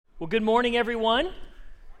Well, good morning, everyone.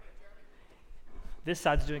 This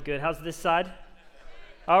side's doing good. How's this side?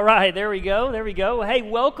 All right, there we go. Hey,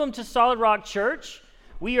 welcome to Solid Rock Church.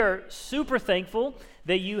 We are super thankful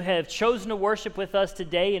that you have chosen to worship with us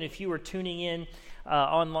today, and if you are tuning in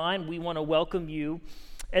online, we want to welcome you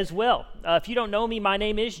as well. If you don't know me, my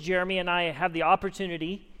name is Jeremy, and I have the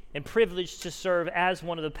opportunity and privilege to serve as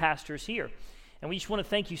one of the pastors here. And we just want to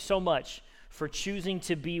thank you so much for choosing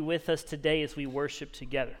to be with us today as we worship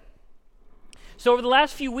together. So over the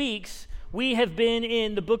last few weeks, we have been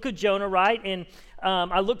in the book of Jonah, right? And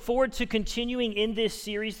I look forward to continuing in this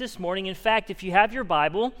series this morning. In fact, if you have your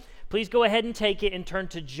Bible, please go ahead and take it and turn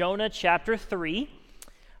to Jonah chapter 3.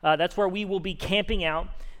 That's where we will be camping out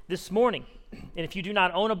this morning. And if you do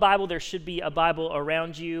not own a Bible, there should be a Bible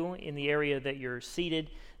around you in the area that you're seated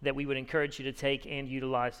that we would encourage you to take and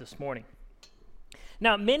utilize this morning.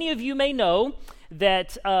 Now, many of you may know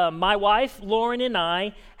that my wife, Lauren, and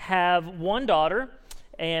I have one daughter,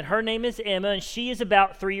 and her name is Emma, and she is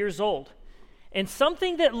about 3 years old. And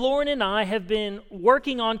something that Lauren and I have been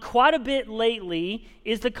working on quite a bit lately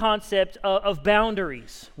is the concept of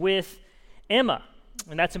boundaries with Emma.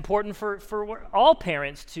 And that's important for all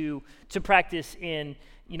parents to practice in,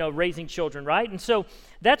 raising children, right? And so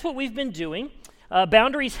that's what we've been doing.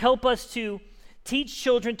 Boundaries help us to teach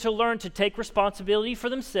children to learn to take responsibility for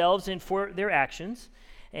themselves and for their actions.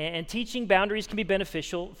 And teaching boundaries can be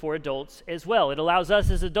beneficial for adults as well. It allows us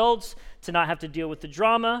as adults to not have to deal with the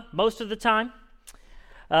drama most of the time.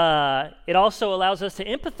 It also allows us to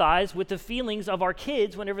empathize with the feelings of our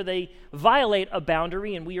kids whenever they violate a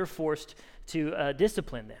boundary and we are forced to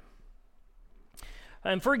discipline them.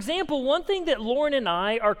 And for example, one thing that Lauren and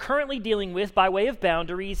I are currently dealing with by way of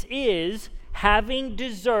boundaries is having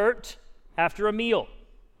dessert after a meal,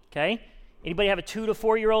 okay? Anybody have a 2 to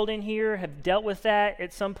 4 year old in here, have dealt with that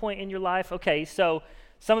at some point in your life? Okay, so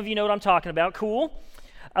some of you know what I'm talking about. Cool.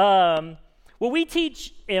 Well, we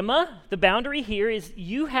teach Emma, the boundary here is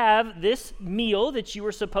you have this meal that you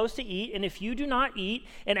are supposed to eat, and if you do not eat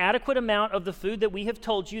an adequate amount of the food that we have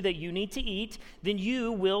told you that you need to eat, then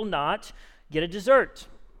you will not get a dessert.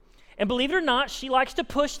 And believe it or not, she likes to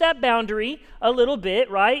push that boundary a little bit,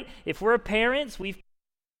 right? If we're parents, we've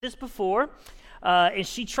this before, and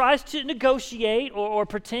she tries to negotiate or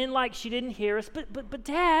pretend like she didn't hear us, but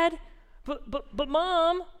Dad, but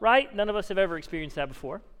Mom, right? None of us have ever experienced that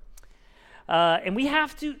before. And we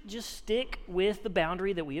have to just stick with the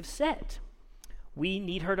boundary that we have set. We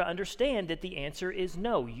need her to understand that the answer is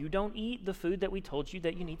no. You don't eat the food that we told you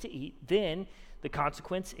that you need to eat. Then the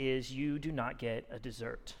consequence is you do not get a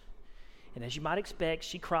dessert. And as you might expect,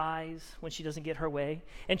 she cries when she doesn't get her way.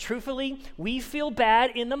 And truthfully, we feel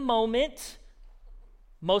bad in the moment,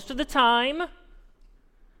 most of the time.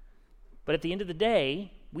 But at the end of the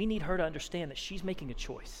day, we need her to understand that she's making a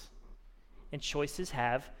choice. And choices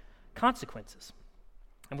have consequences.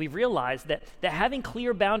 And we've realized that having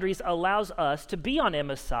clear boundaries allows us to be on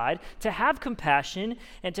Emma's side, to have compassion,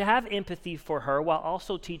 and to have empathy for her while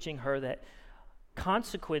also teaching her that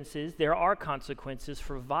there are consequences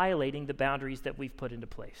for violating the boundaries that we've put into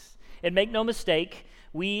place. And make no mistake,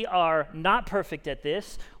 we are not perfect at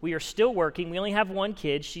this. We are still working. We only have one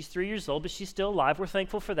kid. She's 3 years old, but she's still alive. We're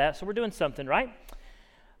thankful for that, so we're doing something, right?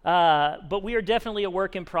 But we are definitely a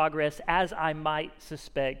work in progress, as I might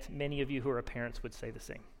suspect many of you who are parents would say the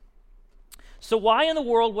same. So why in the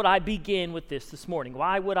world would I begin with this morning?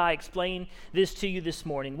 Why would I explain this to you this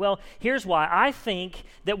morning? Well, here's why. I think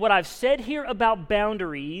that what I've said here about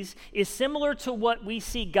boundaries is similar to what we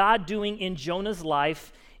see God doing in Jonah's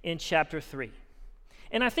life in chapter 3.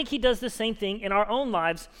 And I think he does the same thing in our own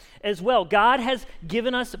lives as well. God has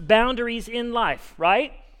given us boundaries in life,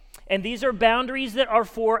 right? And these are boundaries that are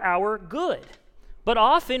for our good. But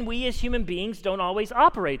often we as human beings don't always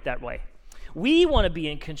operate that way. We want to be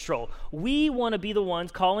in control. We want to be the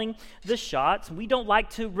ones calling the shots. We don't like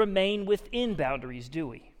to remain within boundaries, do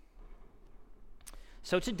we?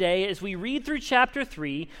 So today, as we read through chapter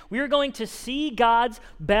 3, we are going to see God's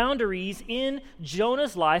boundaries in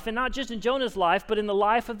Jonah's life, and not just in Jonah's life, but in the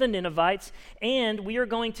life of the Ninevites, and we are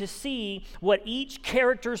going to see what each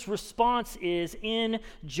character's response is in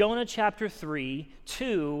Jonah chapter 3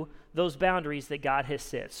 to those boundaries that God has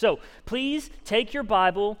set. So please take your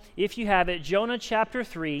Bible, if you have it, Jonah chapter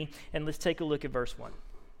 3, and let's take a look at verse 1.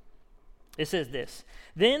 It says this,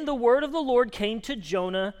 "Then the word of the Lord came to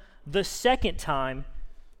Jonah the second time,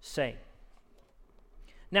 saying."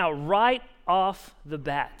 Now, right off the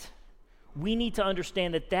bat, we need to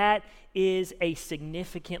understand that is a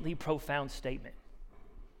significantly profound statement.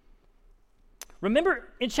 Remember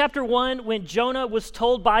in chapter 1 when Jonah was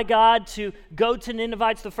told by God to go to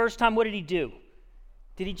Ninevites the first time, what did he do?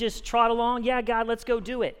 Did he just trot along? Yeah, God, let's go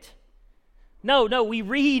do it. No, we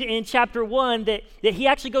read in chapter 1 that he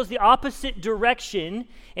actually goes the opposite direction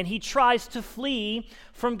and he tries to flee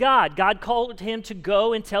from God. God called him to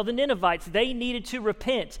go and tell the Ninevites they needed to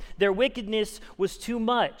repent. Their wickedness was too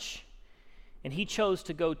much. And he chose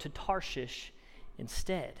to go to Tarshish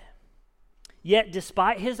instead. Yet,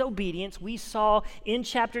 despite his obedience, we saw in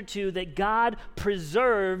chapter 2 that God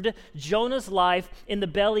preserved Jonah's life in the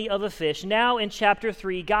belly of a fish. Now, in chapter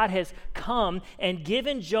 3, God has come and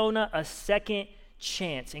given Jonah a second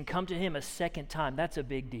chance and come to him a second time. That's a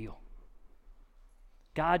big deal.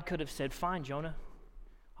 God could have said, fine, Jonah,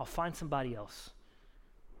 I'll find somebody else.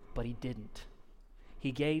 But he didn't.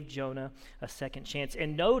 He gave Jonah a second chance.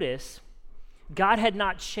 And notice, God had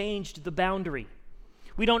not changed the boundary.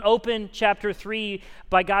 We don't open chapter 3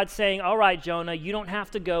 by God saying, all right, Jonah, you don't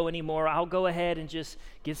have to go anymore. I'll go ahead and just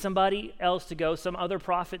get somebody else to go, some other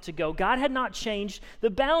prophet to go. God had not changed the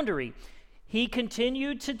boundary. He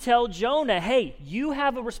continued to tell Jonah, hey, you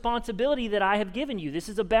have a responsibility that I have given you. This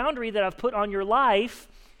is a boundary that I've put on your life.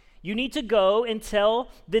 You need to go and tell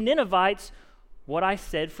the Ninevites what I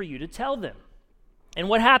said for you to tell them. And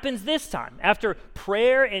what happens this time? After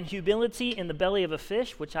prayer and humility in the belly of a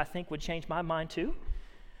fish, which I think would change my mind too,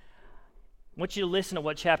 I want you to listen to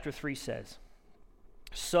what chapter 3 says.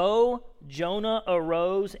 So Jonah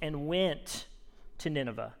arose and went to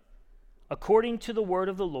Nineveh, according to the word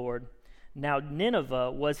of the Lord. Now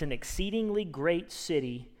Nineveh was an exceedingly great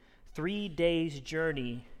city, 3 days'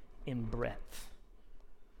 journey in breadth.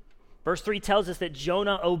 Verse 3 tells us that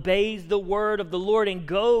Jonah obeys the word of the Lord and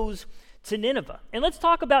goes to Nineveh. And let's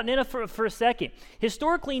talk about Nineveh for a second.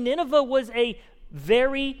 Historically, Nineveh was a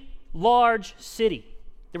very large city.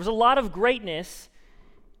 There was a lot of greatness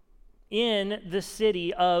in the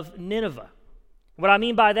city of Nineveh. What I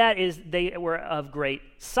mean by that is they were of great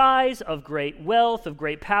size, of great wealth, of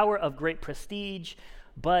great power, of great prestige.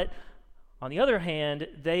 But on the other hand,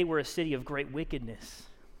 they were a city of great wickedness.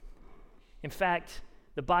 In fact,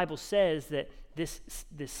 the Bible says that this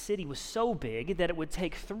city was so big that it would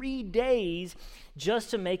take 3 days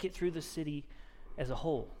just to make it through the city as a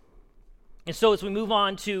whole. And so as we move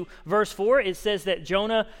on to verse 4, it says that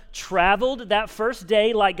Jonah traveled that first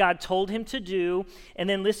day like God told him to do. And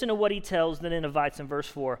then listen to what he tells the Ninevites in verse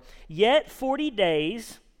 4. Yet 40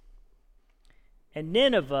 days, and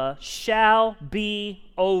Nineveh shall be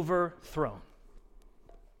overthrown.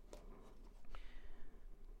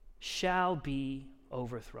 Shall be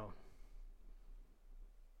overthrown.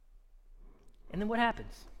 And then what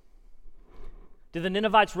happens? Do the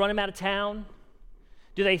Ninevites run him out of town?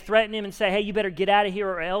 Do they threaten him and say, hey, you better get out of here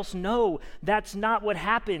or else? No, that's not what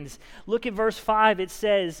happens. Look at verse 5. It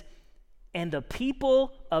says, and the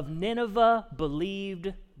people of Nineveh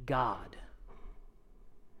believed God.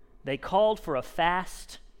 They called for a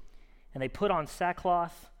fast, and they put on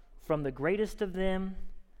sackcloth from the greatest of them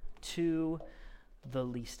to the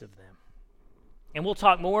least of them. And we'll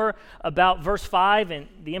talk more about verse 5 and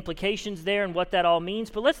the implications there and what that all means.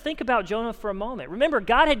 But let's think about Jonah for a moment. Remember,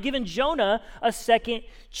 God had given Jonah a second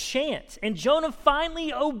chance. And Jonah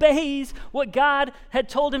finally obeys what God had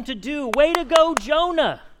told him to do. Way to go,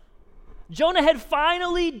 Jonah. Jonah had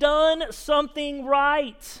finally done something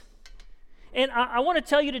right. And I want to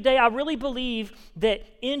tell you today, I really believe that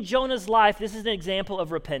in Jonah's life, this is an example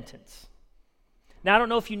of repentance. Now, I don't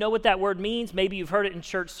know if you know what that word means. Maybe you've heard it in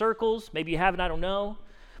church circles. Maybe you haven't, I don't know.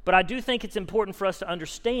 But I do think it's important for us to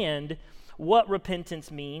understand what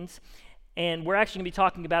repentance means. And we're actually going to be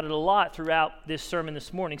talking about it a lot throughout this sermon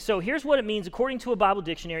this morning. So here's what it means. According to a Bible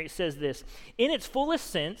dictionary, it says this. In its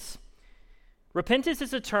fullest sense, repentance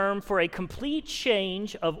is a term for a complete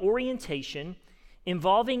change of orientation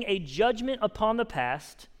involving a judgment upon the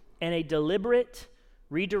past and a deliberate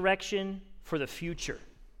redirection for the future.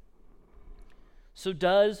 So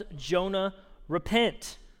does Jonah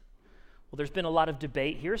repent? Well, there's been a lot of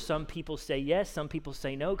debate here. Some people say yes, some people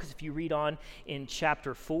say no, because if you read on in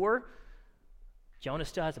chapter 4, Jonah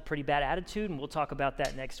still has a pretty bad attitude, and we'll talk about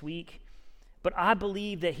that next week. But I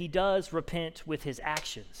believe that he does repent with his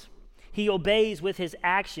actions. He obeys with his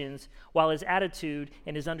actions, while his attitude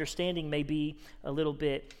and his understanding may be a little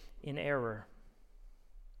bit in error.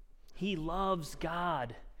 He loves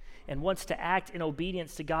God and wants to act in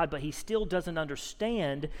obedience to God, but he still doesn't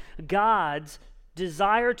understand God's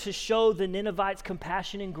desire to show the Ninevites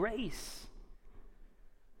compassion and grace.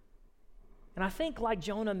 And I think, like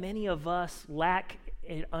Jonah, many of us lack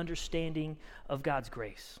an understanding of God's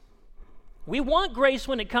grace. We want grace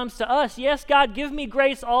when it comes to us. Yes, God, give me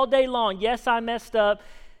grace all day long. Yes, I messed up.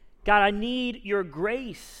 God, I need your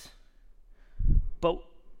grace. But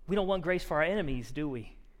we don't want grace for our enemies, do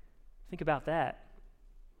we? Think about that.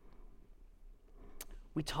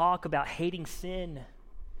 We talk about hating sin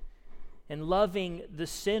and loving the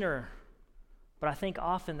sinner, but I think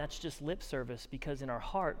often that's just lip service because in our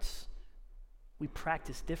hearts, we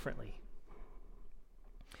practice differently.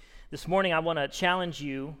 This morning, I want to challenge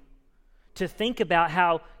you to think about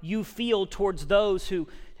how you feel towards those who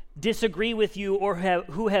disagree with you or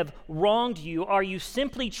who have wronged you. Are you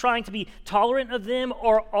simply trying to be tolerant of them,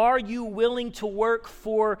 or are you willing to work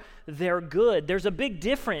for their good? There's a big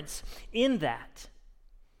difference in that.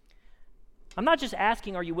 I'm not just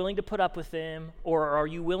asking, are you willing to put up with them, or are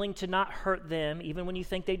you willing to not hurt them even when you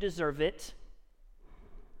think they deserve it?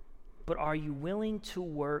 But are you willing to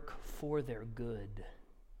work for their good?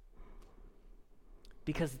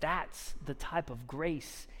 Because that's the type of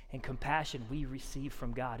grace and compassion we receive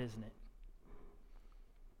from God, isn't it?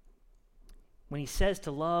 When he says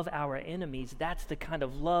to love our enemies, that's the kind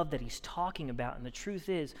of love that he's talking about. And the truth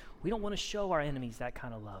is, we don't want to show our enemies that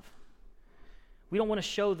kind of love. We don't want to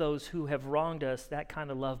show those who have wronged us that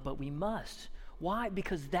kind of love, but we must. Why?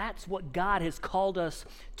 Because that's what God has called us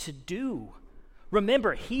to do.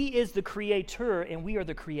 Remember, he is the creator and we are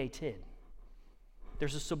the created.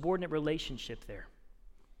 There's a subordinate relationship there.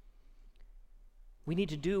 We need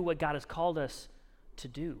to do what God has called us to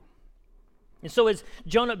do. And so as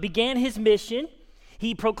Jonah began his mission,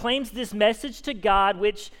 he proclaims this message to God,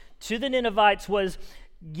 which to the Ninevites was,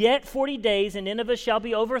 yet 40 days and Nineveh shall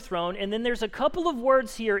be overthrown. And then there's a couple of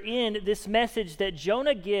words here in this message that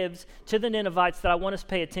Jonah gives to the Ninevites that I want us to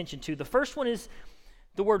pay attention to. The first one is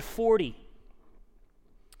the word 40.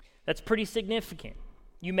 That's pretty significant.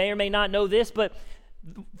 You may or may not know this, but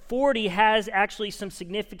 40 has actually some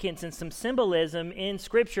significance and some symbolism in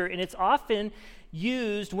Scripture, and it's often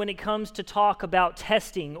used when it comes to talk about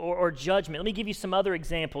testing or judgment. Let me give you some other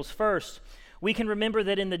examples. First, we can remember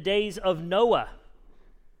that in the days of Noah,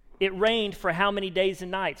 it rained for how many days and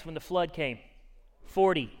nights when the flood came?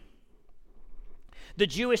 40. The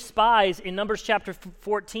Jewish spies in Numbers chapter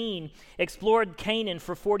 14 explored Canaan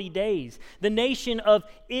for 40 days. The nation of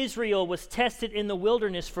Israel was tested in the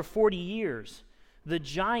wilderness for 40 years. The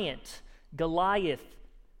giant Goliath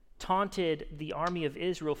taunted the army of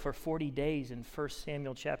Israel for 40 days in 1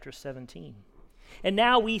 Samuel chapter 17. And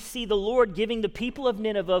now we see the Lord giving the people of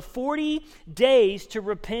Nineveh 40 days to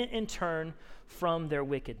repent and turn from their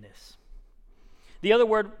wickedness. The other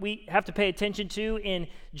word we have to pay attention to in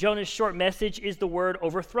Jonah's short message is the word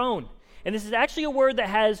overthrown. And this is actually a word that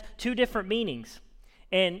has two different meanings.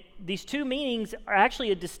 And these two meanings are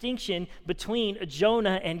actually a distinction between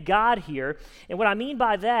Jonah and God here. And what I mean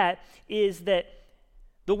by that is that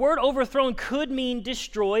the word overthrown could mean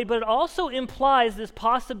destroyed, but it also implies this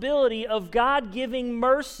possibility of God giving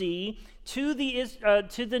mercy to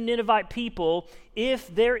the Ninevite people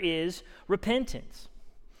if there is repentance.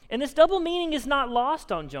 And this double meaning is not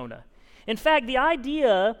lost on Jonah. In fact, the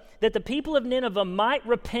idea that the people of Nineveh might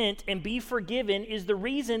repent and be forgiven is the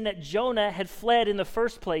reason that Jonah had fled in the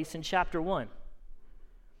first place in chapter 1.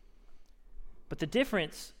 But the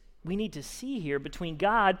difference we need to see here between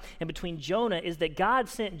God and between Jonah is that God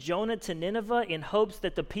sent Jonah to Nineveh in hopes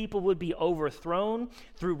that the people would be overthrown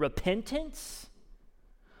through repentance,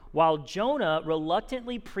 while Jonah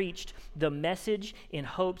reluctantly preached the message in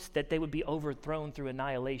hopes that they would be overthrown through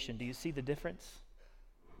annihilation. Do you see the difference?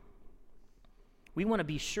 We want to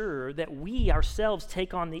be sure that we ourselves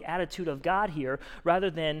take on the attitude of God here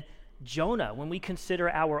rather than Jonah when we consider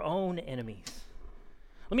our own enemies.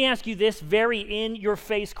 Let me ask you this very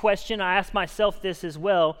in-your-face question. I ask myself this as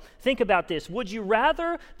well. Think about this. Would you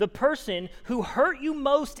rather the person who hurt you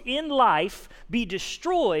most in life be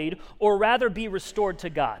destroyed or rather be restored to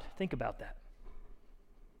God? Think about that.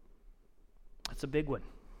 That's a big one.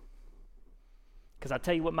 Because I'll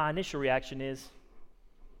tell you what my initial reaction is.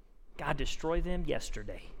 God destroy them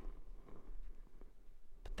yesterday.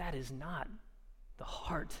 But that is not the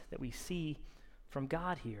heart that we see from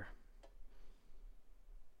God here.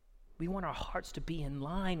 We want our hearts to be in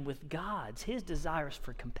line with God's, his desires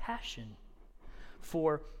for compassion,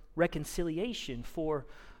 for reconciliation, for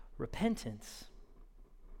repentance.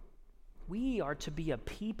 We are to be a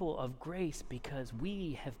people of grace because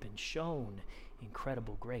we have been shown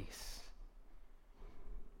incredible grace.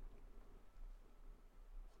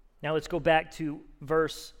 Now let's go back to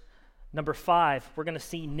verse number 5. We're going to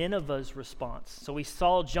see Nineveh's response. So we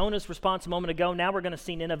saw Jonah's response a moment ago. Now we're going to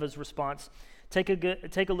see Nineveh's response. Take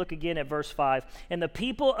a look again at verse 5. And the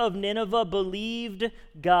people of Nineveh believed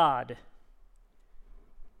God.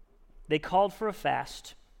 They called for a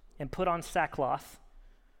fast and put on sackcloth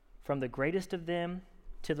from the greatest of them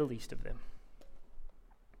to the least of them.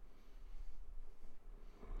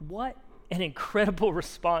 What an incredible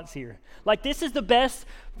response here. Like, this is the best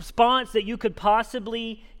response that you could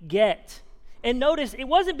possibly get. And notice, it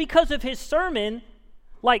wasn't because of his sermon.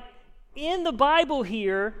 Like, in the Bible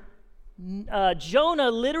here, Jonah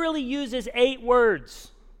literally uses 8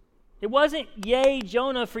 words. It wasn't, yay,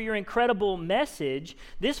 Jonah, for your incredible message.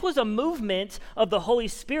 This was a movement of the Holy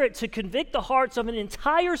Spirit to convict the hearts of an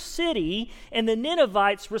entire city, and the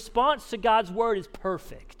Ninevites' response to God's word is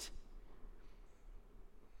perfect.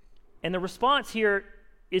 And the response here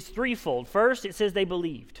is threefold. First, it says they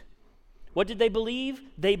believed. What did they believe?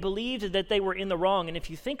 They believed that they were in the wrong. And if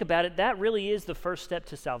you think about it, that really is the first step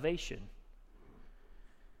to salvation.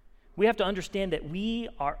 We have to understand that we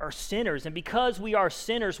are sinners, and because we are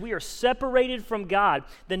sinners, we are separated from God.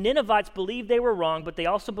 The Ninevites believed they were wrong, but they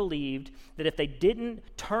also believed that if they didn't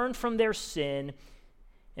turn from their sin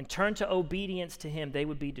and turn to obedience to Him, they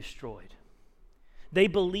would be destroyed. They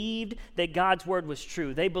believed that God's word was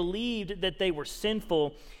true. They believed that they were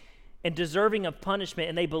sinful and deserving of punishment,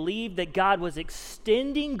 and they believed that God was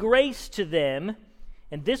extending grace to them,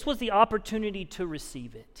 and this was the opportunity to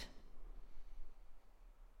receive it.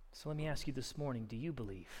 So let me ask you this morning, do you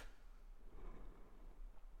believe?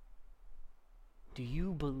 Do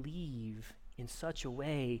you believe in such a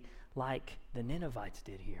way like the Ninevites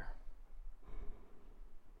did here?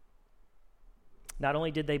 Not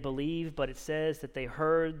only did they believe, but it says that they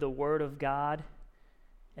heard the word of God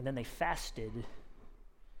and then they fasted.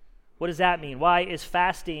 What does that mean? Why is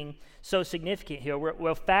fasting so significant here?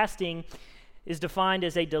 Well, fasting is defined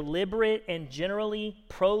as a deliberate and generally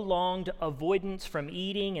prolonged avoidance from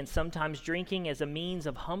eating and sometimes drinking as a means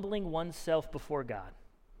of humbling oneself before God.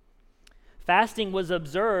 Fasting was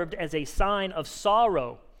observed as a sign of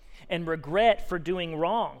sorrow and regret for doing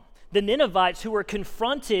wrong. The Ninevites, who were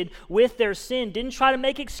confronted with their sin, didn't try to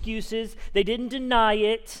make excuses. They didn't deny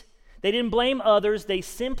it. They didn't blame others. They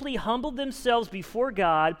simply humbled themselves before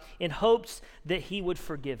God in hopes that He would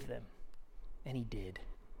forgive them. And He did.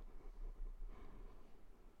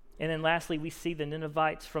 And then lastly, we see the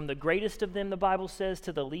Ninevites, from the greatest of them, the Bible says,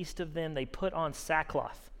 to the least of them, they put on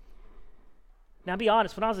sackcloth. Now, I'll be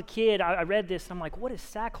honest, when I was a kid, I read this, and I'm like, what is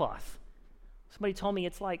sackcloth? Somebody told me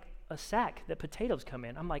it's like a sack that potatoes come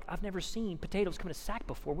in. I'm like, I've never seen potatoes come in a sack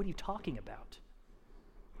before. What are you talking about?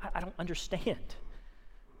 I don't understand.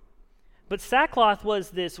 But sackcloth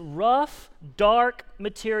was this rough, dark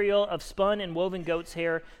material of spun and woven goat's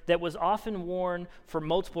hair that was often worn for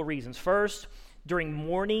multiple reasons. First, during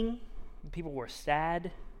mourning, people were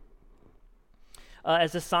sad.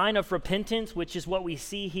 As a sign of repentance, which is what we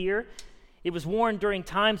see here. It was worn during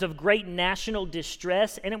times of great national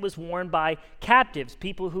distress, and it was worn by captives,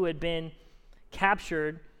 people who had been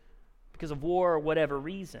captured because of war or whatever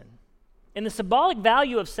reason. And the symbolic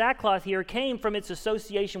value of sackcloth here came from its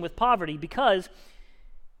association with poverty, because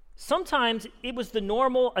sometimes it was the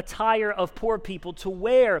normal attire of poor people to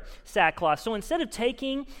wear sackcloth. So instead of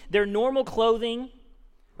taking their normal clothing,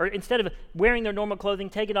 or instead of wearing their normal clothing,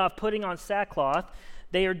 taking off, putting on sackcloth,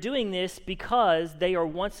 they are doing this because they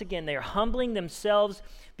are humbling themselves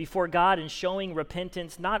before God and showing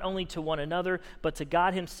repentance not only to one another, but to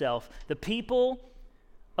God Himself. The people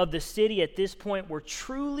of the city at this point were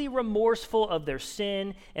truly remorseful of their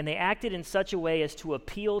sin, and they acted in such a way as to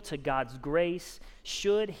appeal to God's grace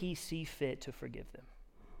should He see fit to forgive them.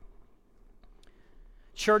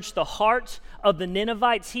 Church, the heart of the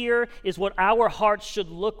Ninevites here is what our hearts should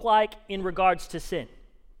look like in regards to sin.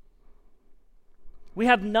 We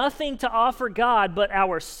have nothing to offer God but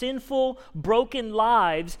our sinful, broken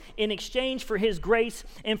lives in exchange for His grace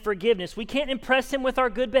and forgiveness. We can't impress Him with our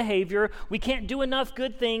good behavior. We can't do enough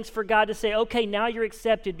good things for God to say, okay, now you're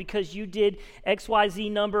accepted because you did XYZ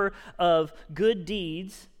number of good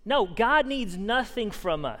deeds. No, God needs nothing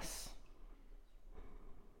from us.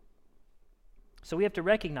 So we have to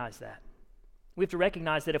recognize that. We have to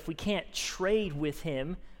recognize that if we can't trade with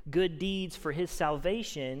Him good deeds for His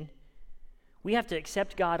salvation, we have to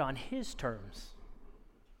accept God on His terms.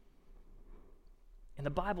 And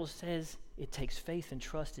the Bible says it takes faith and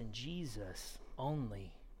trust in Jesus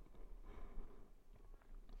only.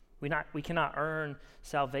 We cannot earn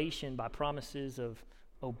salvation by promises of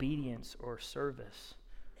obedience or service.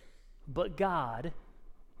 But God,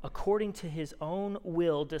 according to His own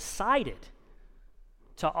will, decided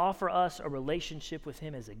to offer us a relationship with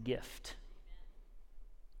Him as a gift.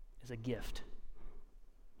 As a gift.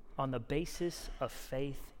 On the basis of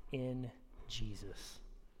faith in Jesus.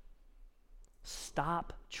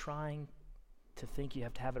 Stop trying to think you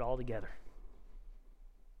have to have it all together,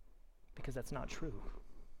 because that's not true.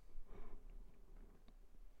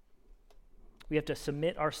 We have to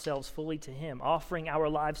submit ourselves fully to him, offering our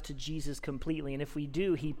lives to Jesus completely. And if we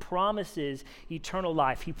do, he promises eternal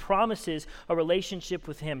life. He promises a relationship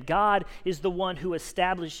with him. God is the one who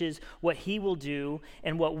establishes what he will do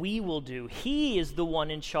and what we will do. He is the one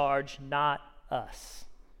in charge, not us.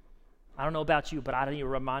 I don't know about you, but I need a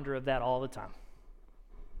reminder of that all the time.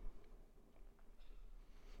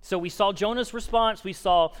 So we saw Jonah's response. We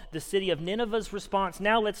saw the city of Nineveh's response.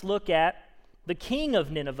 Now let's look at the king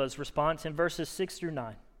of Nineveh's response in verses 6 through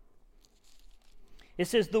 9. It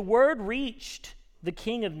says, "The word reached the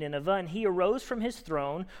king of Nineveh, and he arose from his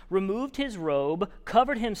throne, removed his robe,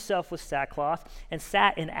 covered himself with sackcloth, and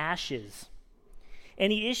sat in ashes.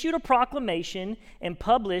 And he issued a proclamation and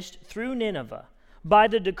published through Nineveh, by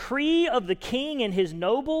the decree of the king and his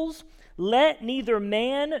nobles, let neither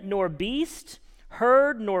man nor beast,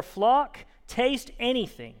 herd nor flock taste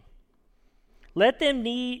anything. Let them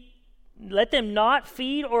not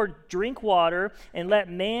feed or drink water, and let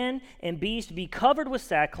man and beast be covered with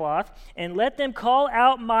sackcloth, and let them call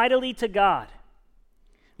out mightily to God.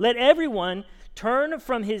 Let everyone turn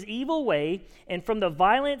from his evil way and from the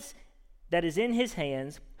violence that is in his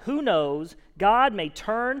hands. Who knows, God may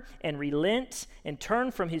turn and relent and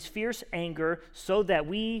turn from his fierce anger so that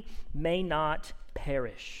we may not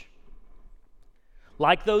perish."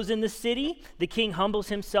 Like those in the city, the king humbles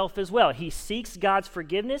himself as well. He seeks God's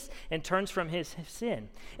forgiveness and turns from his sin.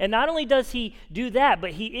 And not only does he do that,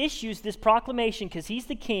 but he issues this proclamation because he's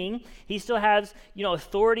the king. He still has,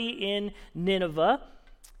 authority in Nineveh.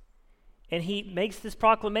 And he makes this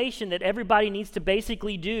proclamation that everybody needs to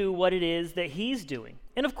basically do what it is that he's doing.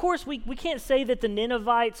 And of course, we can't say that the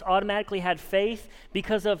Ninevites automatically had faith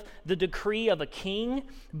because of the decree of a king.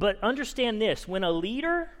 But understand this, when a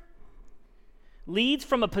leader leads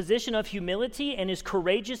from a position of humility and is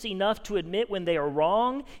courageous enough to admit when they are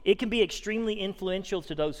wrong, it can be extremely influential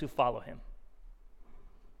to those who follow him.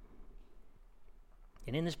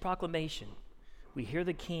 And in this proclamation, we hear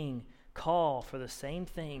the king call for the same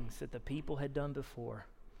things that the people had done before: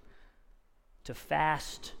 to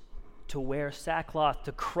fast, to wear sackcloth,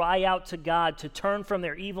 to cry out to God, to turn from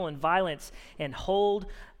their evil and violence, and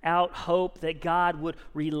hold out hope that God would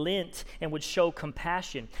relent and would show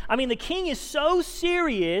compassion. I mean, the king is so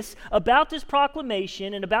serious about this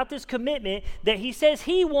proclamation and about this commitment that he says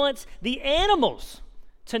he wants the animals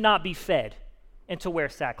to not be fed and to wear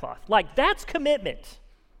sackcloth. Like, that's commitment.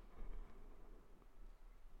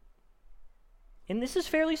 And this is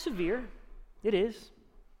fairly severe. It is.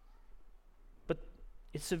 But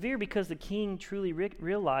it's severe because the king truly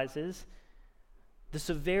realizes the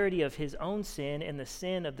severity of his own sin and the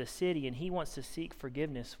sin of the city, and he wants to seek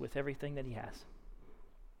forgiveness with everything that he has.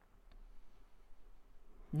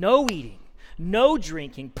 No eating, no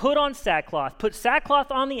drinking, put on sackcloth, put sackcloth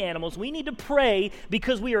on the animals. We need to pray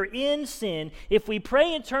because we are in sin. If we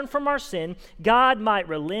pray and turn from our sin, God might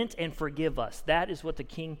relent and forgive us. That is what the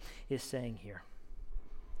king is saying here.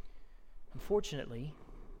 Unfortunately,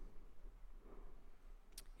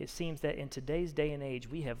 it seems that in today's day and age,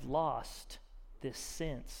 we have lost this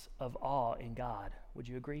sense of awe in God. Would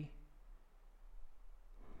you agree?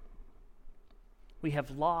 We have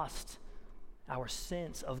lost our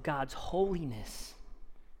sense of God's holiness,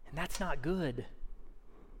 and that's not good.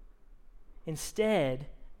 Instead,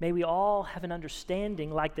 may we all have an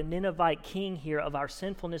understanding, like the Ninevite king here, of our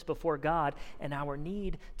sinfulness before God and our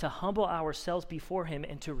need to humble ourselves before him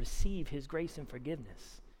and to receive his grace and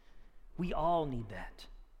forgiveness. We all need that.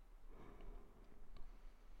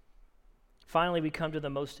 Finally, we come to the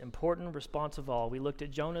most important response of all. We looked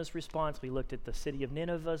at Jonah's response. We looked at the city of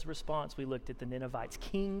Nineveh's response. We looked at the Ninevites'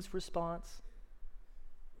 king's response.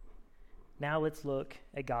 Now let's look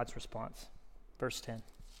at God's response. Verse 10.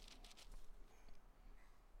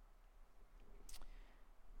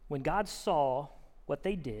 When God saw what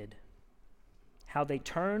they did, how they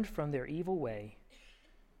turned from their evil way,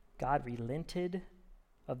 God relented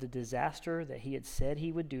of the disaster that he had said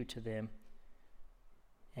he would do to them,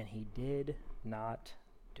 and he did not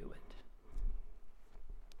do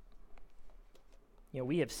it.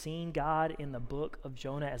 We have seen God in the book of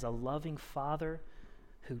Jonah as a loving father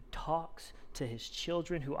who talks to his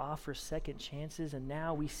children, who offers second chances, and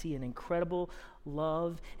now we see an incredible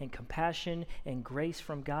love and compassion and grace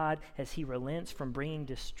from God as he relents from bringing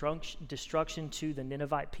destruction to the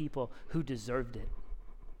Ninevite people who deserved it.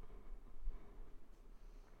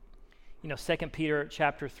 2 Peter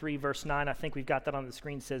chapter 3, verse 9, I think we've got that on the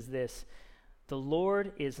screen, says this: "The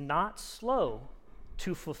Lord is not slow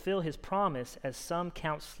to fulfill his promise, as some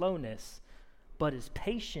count slowness, but is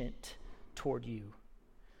patient toward you,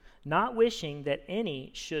 not wishing that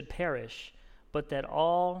any should perish, but that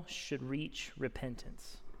all should reach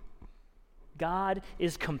repentance." God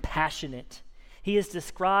is compassionate. He is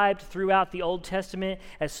described throughout the Old Testament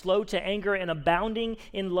as slow to anger and abounding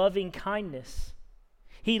in loving kindness.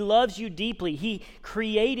 He loves you deeply. He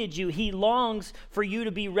created you. He longs for you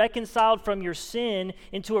to be reconciled from your sin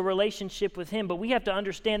into a relationship with Him. But we have to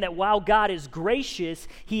understand that while God is gracious,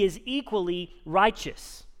 He is equally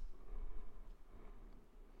righteous.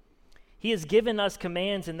 He has given us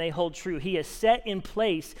commands and they hold true. He has set in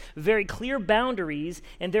place very clear boundaries,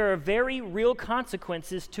 and there are very real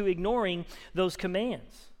consequences to ignoring those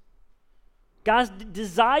commands. God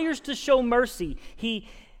desires to show mercy. He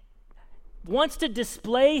wants to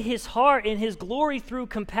display His heart and His glory through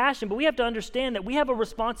compassion, but we have to understand that we have a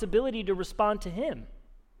responsibility to respond to Him.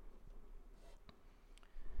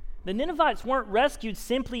 The Ninevites weren't rescued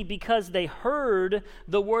simply because they heard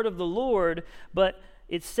the word of the Lord, but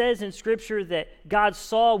it says in Scripture that God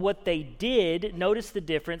saw what they did. Notice the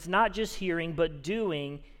difference, not just hearing, but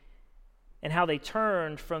doing, and how they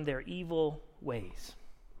turned from their evil ways.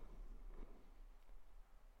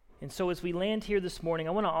 And so as we land here this morning,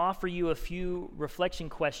 I want to offer you a few reflection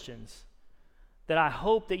questions that I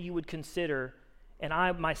hope that you would consider, and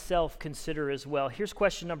I myself consider as well. Here's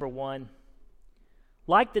question number one.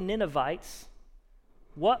 Like the Ninevites,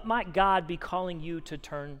 what might God be calling you to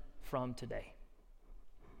turn from today?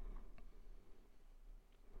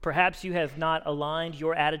 Perhaps you have not aligned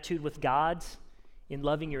your attitude with God's in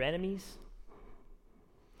loving your enemies.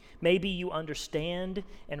 Maybe you understand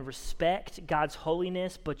and respect God's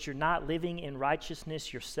holiness, but you're not living in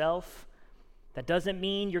righteousness yourself. That doesn't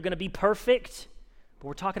mean you're going to be perfect, but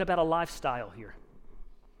we're talking about a lifestyle here.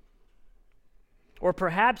 Or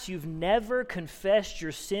perhaps you've never confessed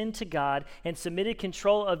your sin to God and submitted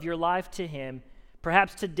control of your life to Him.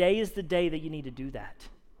 Perhaps today is the day that you need to do that.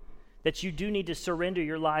 That you do need to surrender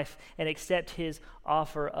your life and accept His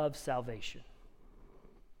offer of salvation.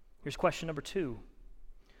 Here's question number two.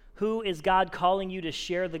 Who is God calling you to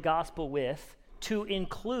share the gospel with to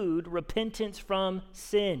include repentance from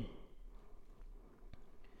sin?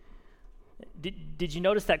 Did you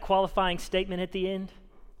notice that qualifying statement at the end?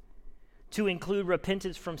 To include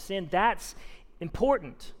repentance from sin. That's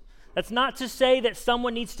important. That's not to say that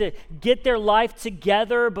someone needs to get their life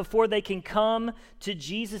together before they can come to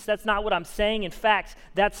Jesus. That's not what I'm saying. In fact,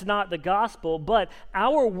 that's not the gospel. But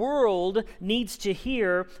our world needs to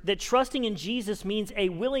hear that trusting in Jesus means a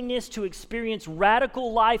willingness to experience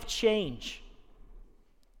radical life change.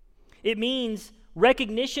 It means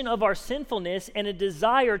recognition of our sinfulness and a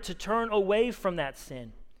desire to turn away from that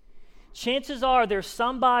sin. Chances are there's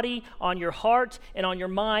somebody on your heart and on your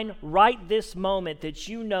mind right this moment that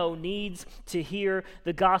you know needs to hear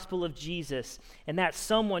the gospel of Jesus, and that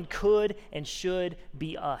someone could and should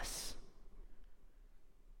be us.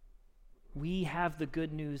 We have the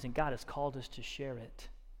good news, and God has called us to share it.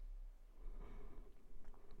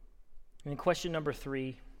 And question number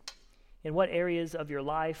three, in what areas of your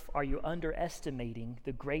life are you underestimating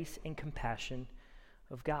the grace and compassion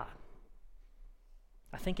of God?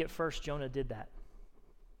 I think at first Jonah did that.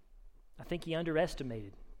 I think he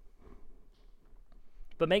underestimated.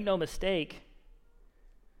 But make no mistake,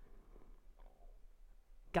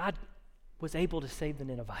 God was able to save the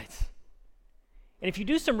Ninevites. And if you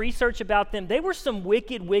do some research about them, they were some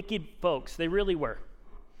wicked, wicked folks. They really were.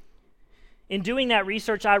 In doing that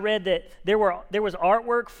research, I read that there was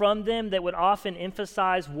artwork from them that would often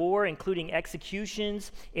emphasize war, including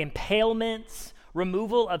executions, impalements,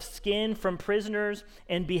 removal of skin from prisoners,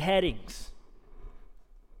 and beheadings.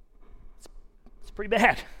 It's pretty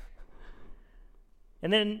bad.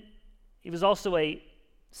 And then it was also a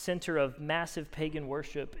center of massive pagan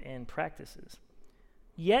worship and practices.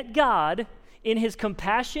 Yet God, in His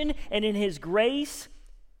compassion and in His grace,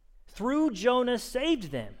 through Jonah,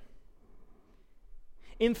 saved them.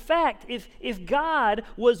 In fact, if God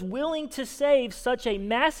was willing to save such a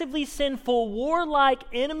massively sinful, warlike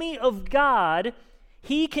enemy of God,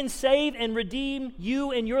 He can save and redeem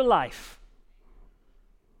you and your life.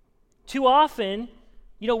 Too often,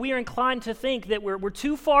 we are inclined to think that we're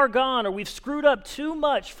too far gone or we've screwed up too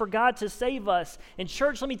much for God to save us. And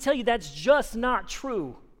church, let me tell you, that's just not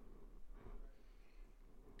true.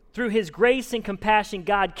 Through His grace and compassion,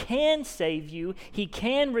 God can save you. He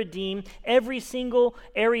can redeem every single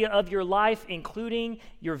area of your life, including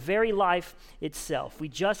your very life itself. We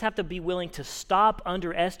just have to be willing to stop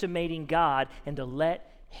underestimating God and to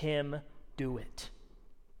let Him do it.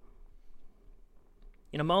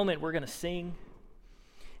 In a moment, we're going to sing,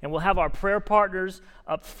 and we'll have our prayer partners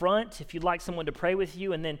up front if you'd like someone to pray with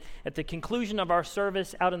you. And then at the conclusion of our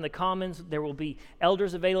service out in the commons, there will be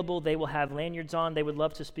elders available. They will have lanyards on. They would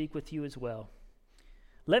love to speak with you as well.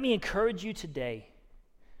 Let me encourage you today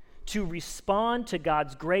to respond to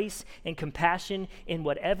God's grace and compassion in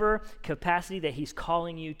whatever capacity that He's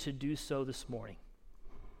calling you to do so this morning.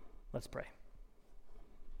 Let's pray.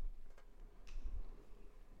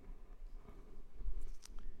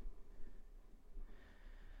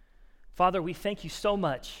 Father, we thank you so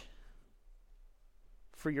much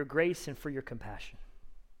for your grace and for your compassion.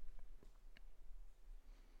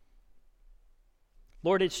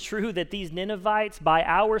 Lord, it's true that these Ninevites, by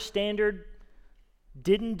our standard,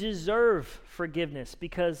 didn't deserve forgiveness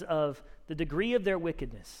because of the degree of their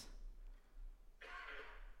wickedness.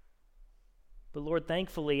 But Lord,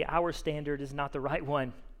 thankfully, our standard is not the right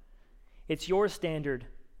one. It's your standard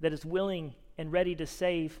that is willing and ready to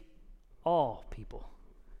save all people.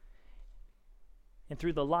 And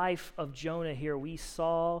through the life of Jonah here, we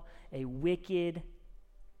saw a wicked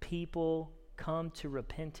people come to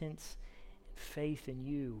repentance and faith in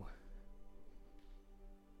you.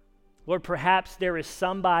 Lord, perhaps there is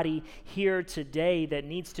somebody here today that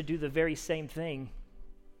needs to do the very same thing,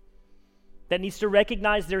 that needs to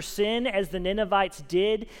recognize their sin as the Ninevites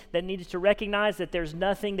did, that needs to recognize that there's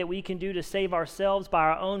nothing that we can do to save ourselves by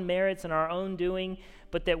our own merits and our own doing,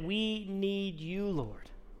 but that we need you, Lord.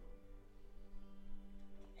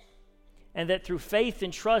 And that through faith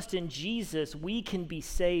and trust in Jesus, we can be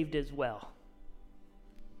saved as well.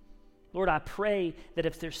 Lord, I pray that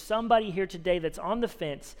if there's somebody here today that's on the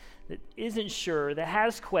fence, that isn't sure, that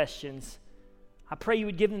has questions, I pray you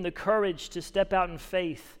would give them the courage to step out in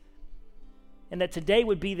faith, and that today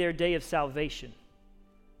would be their day of salvation.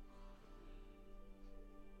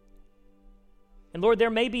 And Lord, there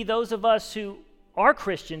may be those of us who are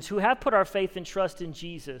Christians who have put our faith and trust in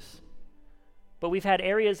Jesus, but we've had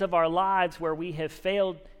areas of our lives where we have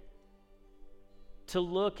failed to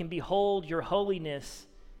look and behold your holiness.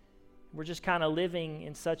 We're just kind of living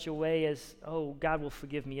in such a way as, oh, God will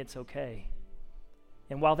forgive me, it's okay.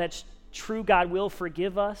 And while that's true, God will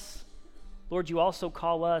forgive us, Lord, you also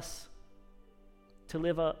call us to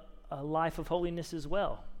live a life of holiness as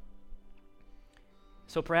well.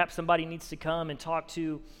 So perhaps somebody needs to come and talk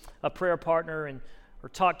to a prayer partner or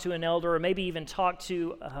talk to an elder, or maybe even talk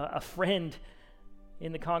to a friend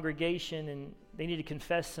in the congregation, and they need to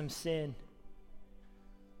confess some sin.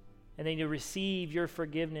 And they need to receive your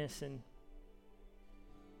forgiveness and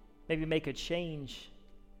maybe make a change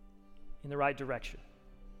in the right direction.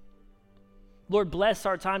 Lord, bless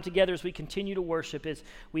our time together as we continue to worship, as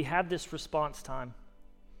we have this response time.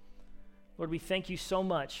 Lord, we thank you so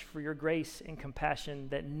much for your grace and compassion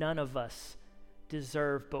that none of us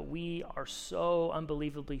deserve, but we are so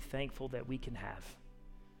unbelievably thankful that we can have.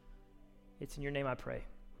 It's in your name I pray.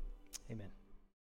 Amen.